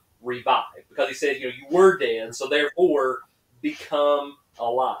become revived. Because he said, you were dead, so therefore become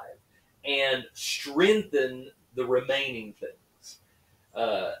alive and strengthen the remaining things.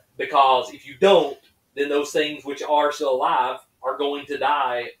 Because if you don't, then those things which are still alive are going to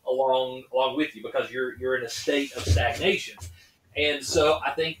die along with you, because you're in a state of stagnation. And so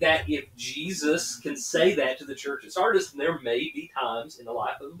I think that if Jesus can say that to the church at Sardis, then there may be times in the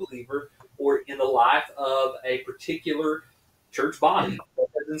life of a believer or in the life of a particular church body,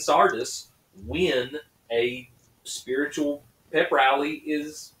 as in Sardis, when a spiritual pep rally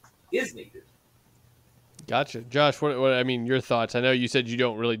is needed. Gotcha. Josh, what I mean, your thoughts. I know you said you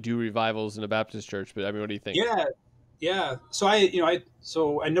don't really do revivals in a Baptist church, but I mean, what do you think? Yeah. So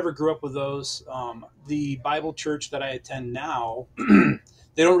I never grew up with those. The Bible church that I attend now,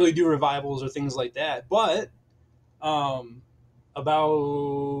 they don't really do revivals or things like that. But about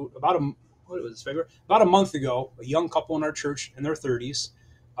a month ago, a young couple in our church in their 30s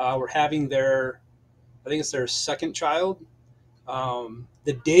were having I think it's their second child.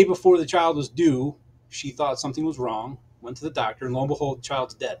 The day before the child was due, she thought something was wrong, went to the doctor, and lo and behold, the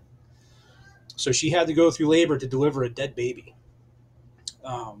child's dead. So she had to go through labor to deliver a dead baby.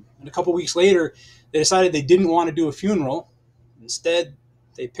 And a couple weeks later, they decided they didn't want to do a funeral. Instead,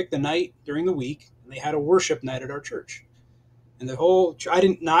 they picked a night during the week, and they had a worship night at our church. And the whole I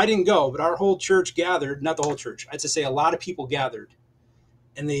didn't go, but our whole church gathered. Not the whole church. I'd say a lot of people gathered.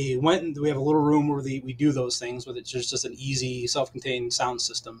 And they went, and we have a little room where we do those things with it. It's just an easy, self-contained sound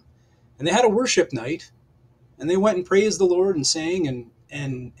system. And they had a worship night, and they went and praised the Lord and sang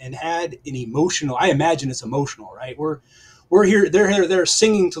and had an emotional. I imagine it's emotional, right? We're here. They're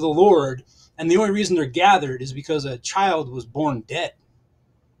singing to the Lord, and the only reason they're gathered is because a child was born dead.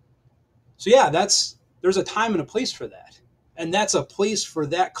 So yeah, there's a time and a place for that, and that's a place for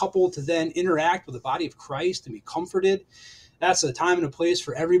that couple to then interact with the body of Christ and be comforted. That's a time and a place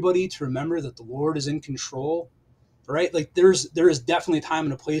for everybody to remember that the Lord is in control. Right? Like there is definitely a time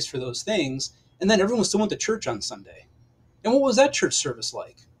and a place for those things. And then everyone still went to church on Sunday. And what was that church service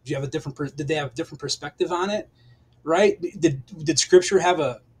like? Did they have a different perspective on it? Right? Did Scripture have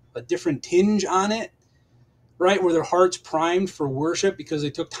a different tinge on it? Right? Were their hearts primed for worship because they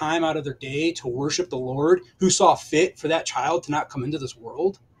took time out of their day to worship the Lord, who saw fit for that child to not come into this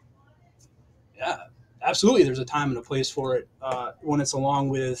world? Yeah, absolutely. There's a time and a place for it when it's along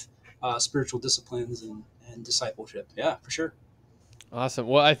with spiritual disciplines and discipleship. Yeah, for sure. Awesome.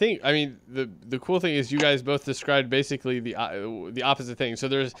 Well, I mean, the cool thing is you guys both described basically the opposite thing. So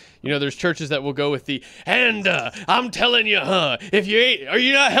there's churches that will go with I'm telling you, if you ain't, are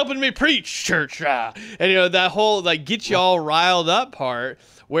you not helping me preach, church? And that whole like get you all riled up part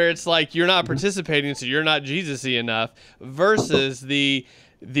where it's like you're not participating, so you're not Jesus-y enough, versus the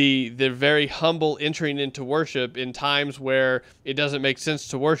very humble entering into worship in times where it doesn't make sense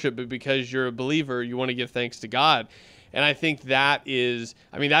to worship, but because you're a believer, you want to give thanks to God. And I think that's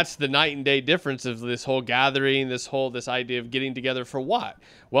the night and day difference of this whole gathering, this idea of getting together for what?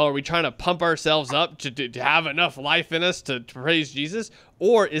 Well, are we trying to pump ourselves up to have enough life in us to praise Jesus?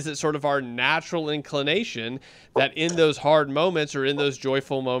 Or is it sort of our natural inclination that in those hard moments or in those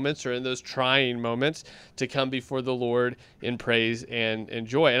joyful moments or in those trying moments to come before the Lord in praise and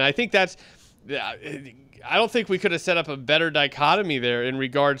joy? And I think I don't think we could have set up a better dichotomy there in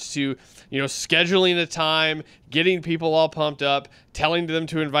regards to, scheduling a time, getting people all pumped up, telling them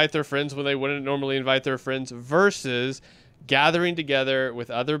to invite their friends when they wouldn't normally invite their friends, versus gathering together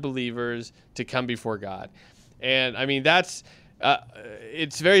with other believers to come before God. And I mean,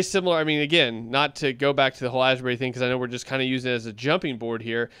 it's very similar. I mean, again, not to go back to the whole Asbury thing, because I know we're just kind of using it as a jumping board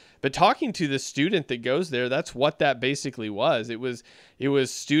here, but talking to the student that goes there, that's what that basically was. It was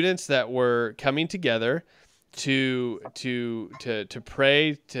students that were coming together to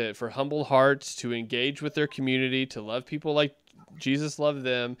pray, for humble hearts, to engage with their community, to love people like Jesus loved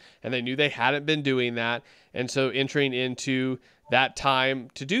them, and they knew they hadn't been doing that. And so entering into that time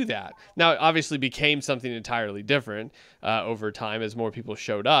to do that. Now, it obviously became something entirely different over time as more people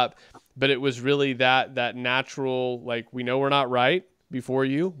showed up. But it was really that natural, like, we know we're not right before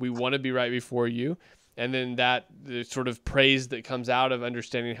you. We want to be right before you. And then the sort of praise that comes out of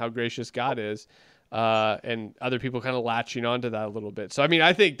understanding how gracious God is, and other people kind of latching onto that a little bit. So, I mean,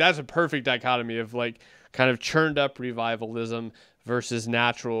 I think that's a perfect dichotomy of like kind of churned up revivalism versus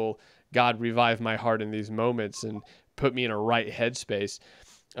natural God revive my heart in these moments and put me in a right headspace.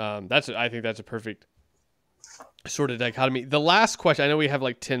 I think that's a perfect sort of dichotomy. The last question, I know we have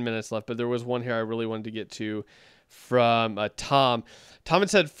like 10 minutes left, but there was one here I really wanted to get to from Tom. Tom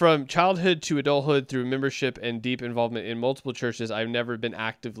had said, from childhood to adulthood through membership and deep involvement in multiple churches, I've never been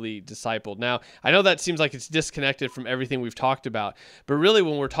actively discipled. Now, I know that seems like it's disconnected from everything we've talked about, but really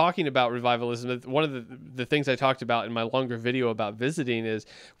when we're talking about revivalism, one of the things I talked about in my longer video about visiting is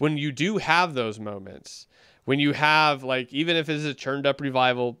when you do have those moments, when you have, like, even if it's a churned up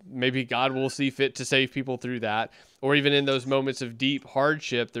revival, maybe God will see fit to save people through that. Or even in those moments of deep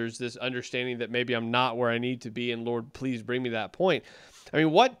hardship, there's this understanding that maybe I'm not where I need to be, and Lord, please bring me that point. I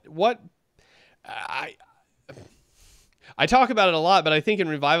mean, I talk about it a lot, but I think in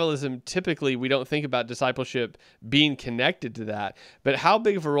revivalism, typically we don't think about discipleship being connected to that. But how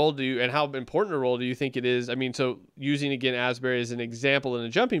big of a role and how important a role do you think it is? I mean, so using again Asbury as an example in a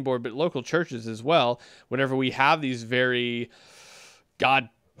jumping board, but local churches as well, whenever we have these very God,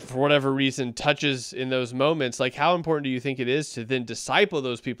 for whatever reason, touches in those moments, like how important do you think it is to then disciple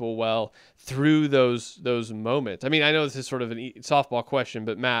those people well through those moments? I mean, I know this is sort of a softball question,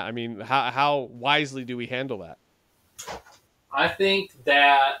 but Matt, I mean, how wisely do we handle that? I think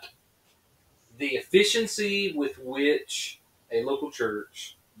that the efficiency with which a local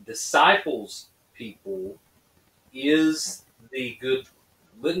church disciples people is the good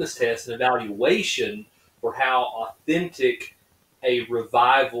litmus test and evaluation for how authentic a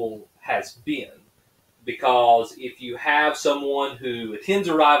revival has been. Because if you have someone who attends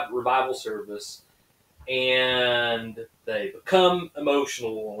a revival service and they become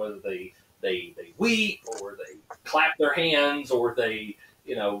emotional, whether they weep or they clap their hands or they,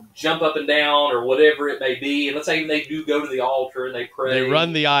 jump up and down or whatever it may be. And let's say they do go to the altar and they pray. They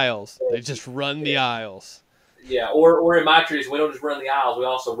run the aisles. They just run the aisles. Yeah. Or in my tradition, we don't just run the aisles. We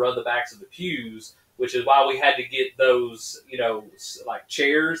also run the backs of the pews, which is why we had to get those, like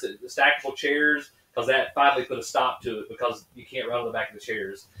chairs, the stackable chairs, because that finally put a stop to it because you can't run on the back of the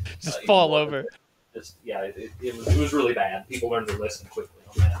chairs. Just fall over. It was really bad. People learned their lesson quickly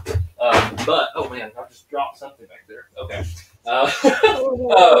on that. But oh man, I just dropped something back there. Okay, but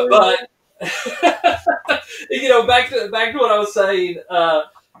back to what I was saying.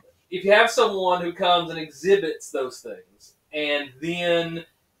 If you have someone who comes and exhibits those things, and then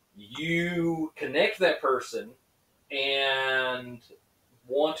you connect that person and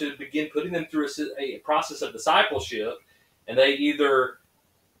want to begin putting them through a process of discipleship, and they either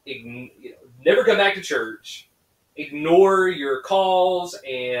never come back to church, ignore your calls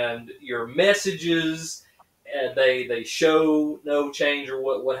and your messages, and they show no change or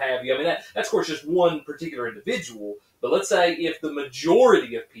what have you. I mean, that's of course just one particular individual, but let's say if the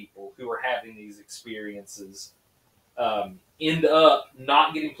majority of people who are having these experiences end up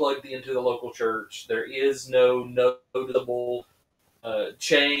not getting plugged into the local church, there is no notable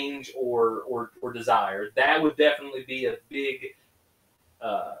change or desire, that would definitely be a big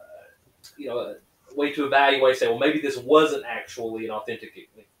way to evaluate, say, well, maybe this wasn't actually an authentic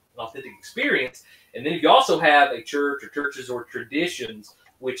experience. And then if you also have a church or churches or traditions,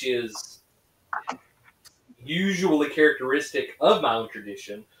 which is usually characteristic of my own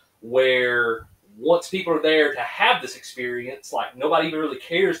tradition, where once people are there to have this experience, like nobody even really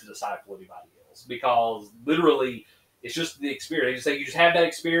cares to disciple anybody else, because literally it's just the experience. You just have that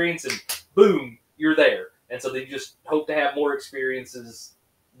experience and boom, you're there. And so they just hope to have more experiences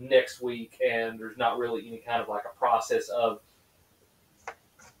next week, and there's not really any kind of like a process of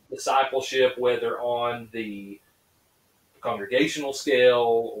discipleship, whether on the congregational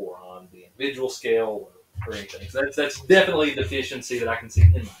scale or on the individual scale or anything. So that's definitely a deficiency that I can see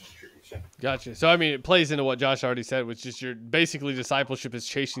in my tradition. Gotcha. So I mean, it plays into what Josh already said, which is your basically discipleship is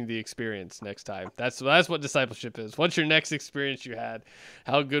chasing the experience next time. That's what discipleship is. What's your next experience you had?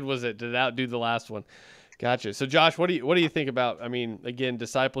 How good was it? Did it outdo the last one? Gotcha. So Josh, what do you think about, I mean, again,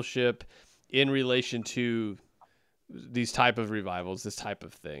 discipleship in relation to these type of revivals, this type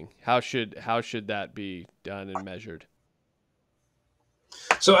of thing? How should that be done and measured?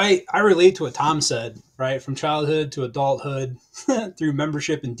 So I relate to what Tom said, right? From childhood to adulthood, through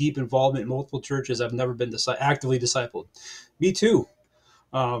membership and deep involvement in multiple churches, I've never been actively discipled. Me too.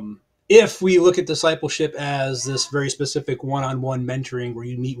 If we look at discipleship as this very specific one-on-one mentoring where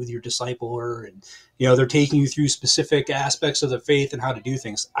you meet with your discipler and, they're taking you through specific aspects of the faith and how to do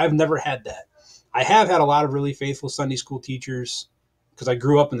things, I've never had that. I have had a lot of really faithful Sunday school teachers because I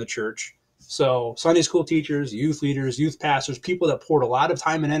grew up in the church. So Sunday school teachers, youth leaders, youth pastors, people that poured a lot of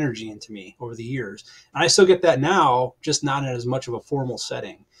time and energy into me over the years. And I still get that now, just not in as much of a formal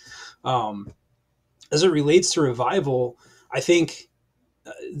setting. As it relates to revival, I think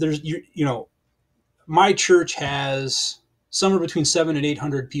my church has somewhere between 700 and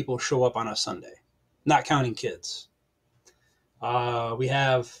 800 people show up on a Sunday, not counting kids. We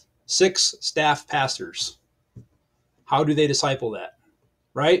have 6 staff pastors. How do they disciple that?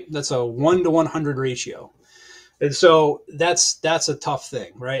 Right? That's a 1 to 100 ratio. And so that's a tough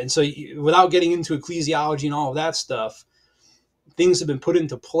thing, right? And so without getting into ecclesiology and all of that stuff, things have been put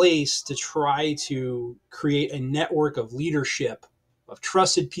into place to try to create a network of leadership, of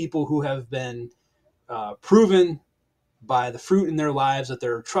trusted people who have been proven by the fruit in their lives that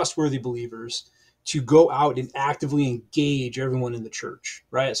they're trustworthy believers, to go out and actively engage everyone in the church,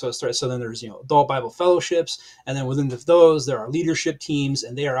 right? So then there's adult Bible fellowships, and then within those there are leadership teams,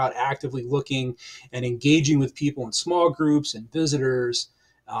 and they are out actively looking and engaging with people in small groups and visitors,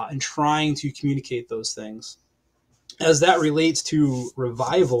 and trying to communicate those things. As that relates to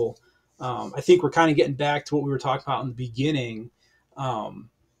revival, I think we're kind of getting back to what we were talking about in the beginning.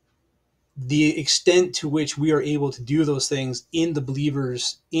 The extent to which we are able to do those things in the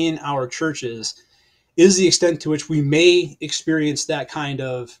believers in our churches is the extent to which we may experience that kind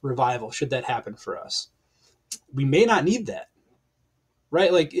of revival, should that happen for us. We may not need that,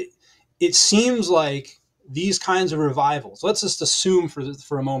 right? Like it seems like these kinds of revivals, let's just assume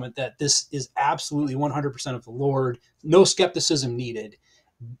for a moment that this is absolutely 100% of the Lord, no skepticism needed.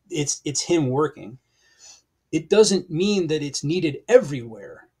 It's him working. It doesn't mean that it's needed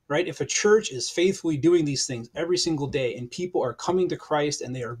everywhere. Right? If a church is faithfully doing these things every single day and people are coming to Christ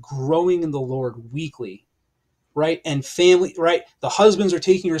and they are growing in the Lord weekly, right? And family, right? The husbands are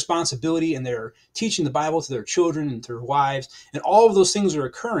taking responsibility and they're teaching the Bible to their children and to their wives, and all of those things are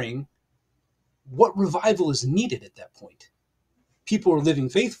occurring. What revival is needed at that point? People are living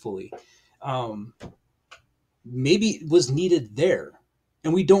faithfully. Maybe it was needed there,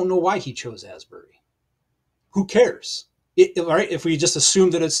 and we don't know why he chose Asbury. Who cares? Right? If we just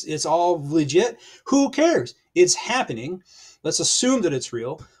assume that it's all legit, who cares? It's happening. Let's assume that it's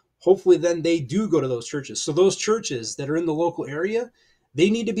real. Hopefully then they do go to those churches. So those churches that are in the local area, they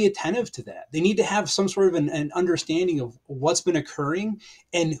need to be attentive to that. They need to have some sort of an understanding of what's been occurring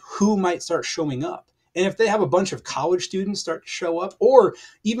and who might start showing up. And if they have a bunch of college students start to show up, or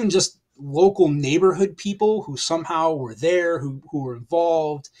even just local neighborhood people who somehow were there, who were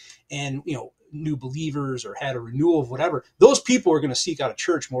involved, and new believers or had a renewal of whatever, those people are going to seek out a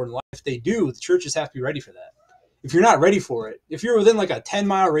church more than likely. If they do, the churches have to be ready for that. If you're not ready for it, if you're within like a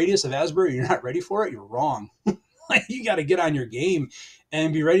 10-mile radius of Asbury and you're not ready for it, you're wrong. Like, you got to get on your game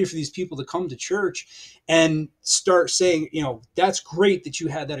and be ready for these people to come to church and start saying, that's great that you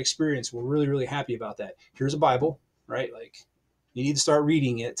had that experience. We're really, really happy about that. Here's a Bible, right? Like, you need to start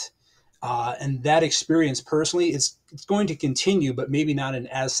reading it. And that experience personally, it's going to continue, but maybe not in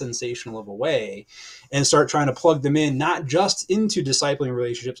as sensational of a way, and start trying to plug them in, not just into discipling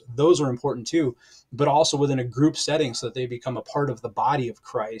relationships. Those are important too, but also within a group setting so that they become a part of the body of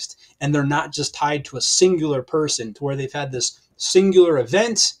Christ. And they're not just tied to a singular person, to where they've had this singular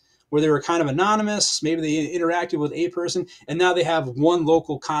event where they were kind of anonymous. Maybe they interacted with a person, and now they have one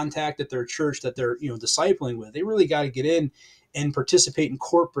local contact at their church that they're, discipling with. They really got to get in and participate in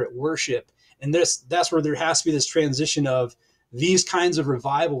corporate worship. And that's where there has to be this transition of these kinds of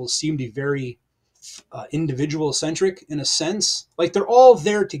revivals seem to be very individual centric in a sense. Like, they're all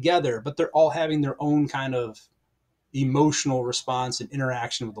there together, but they're all having their own kind of emotional response and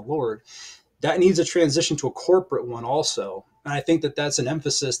interaction with the Lord. That needs a transition to a corporate one also. And I think that that's an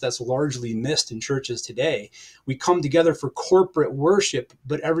emphasis that's largely missed in churches today. We come together for corporate worship,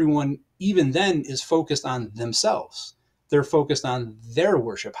 but everyone, even then, is focused on themselves. They're focused on their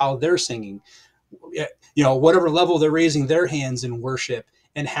worship, how they're singing, whatever level they're raising their hands in worship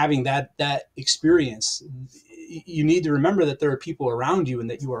and having that experience. You need to remember that there are people around you and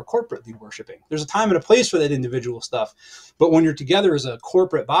that you are corporately worshiping. There's a time and a place for that individual stuff. But when you're together as a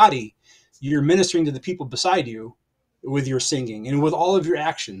corporate body, you're ministering to the people beside you with your singing and with all of your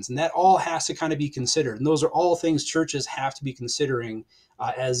actions. And that all has to kind of be considered. And those are all things churches have to be considering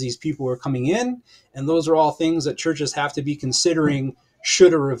as these people are coming in. And those are all things that churches have to be considering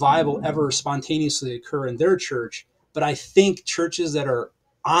should a revival ever spontaneously occur in their church. But I think churches that are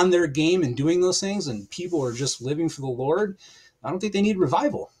on their game and doing those things and people are just living for the Lord, I don't think they need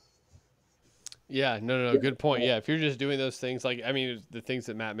revival. Yeah, no, good point. Yeah, if you're just doing those things, like, I mean, the things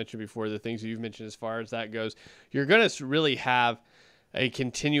that Matt mentioned before, the things you've mentioned as far as that goes, you're going to really have a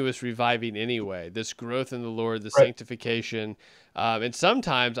continuous reviving anyway, this growth in the Lord, the sanctification. And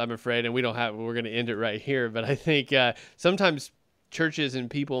sometimes I'm afraid, and we're going to end it right here, but I think sometimes churches and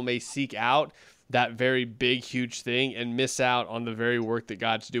people may seek out that very big, huge thing and miss out on the very work that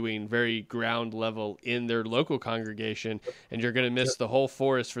God's doing very ground level in their local congregation. And you're going to miss the whole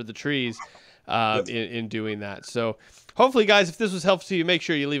forest for the trees in doing that. So hopefully, guys, if this was helpful to you, make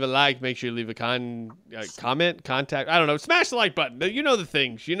sure you leave a like, make sure you leave a comment, contact. I don't know, smash the like button. You know the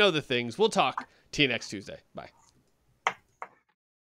things. We'll talk to you next Tuesday. Bye.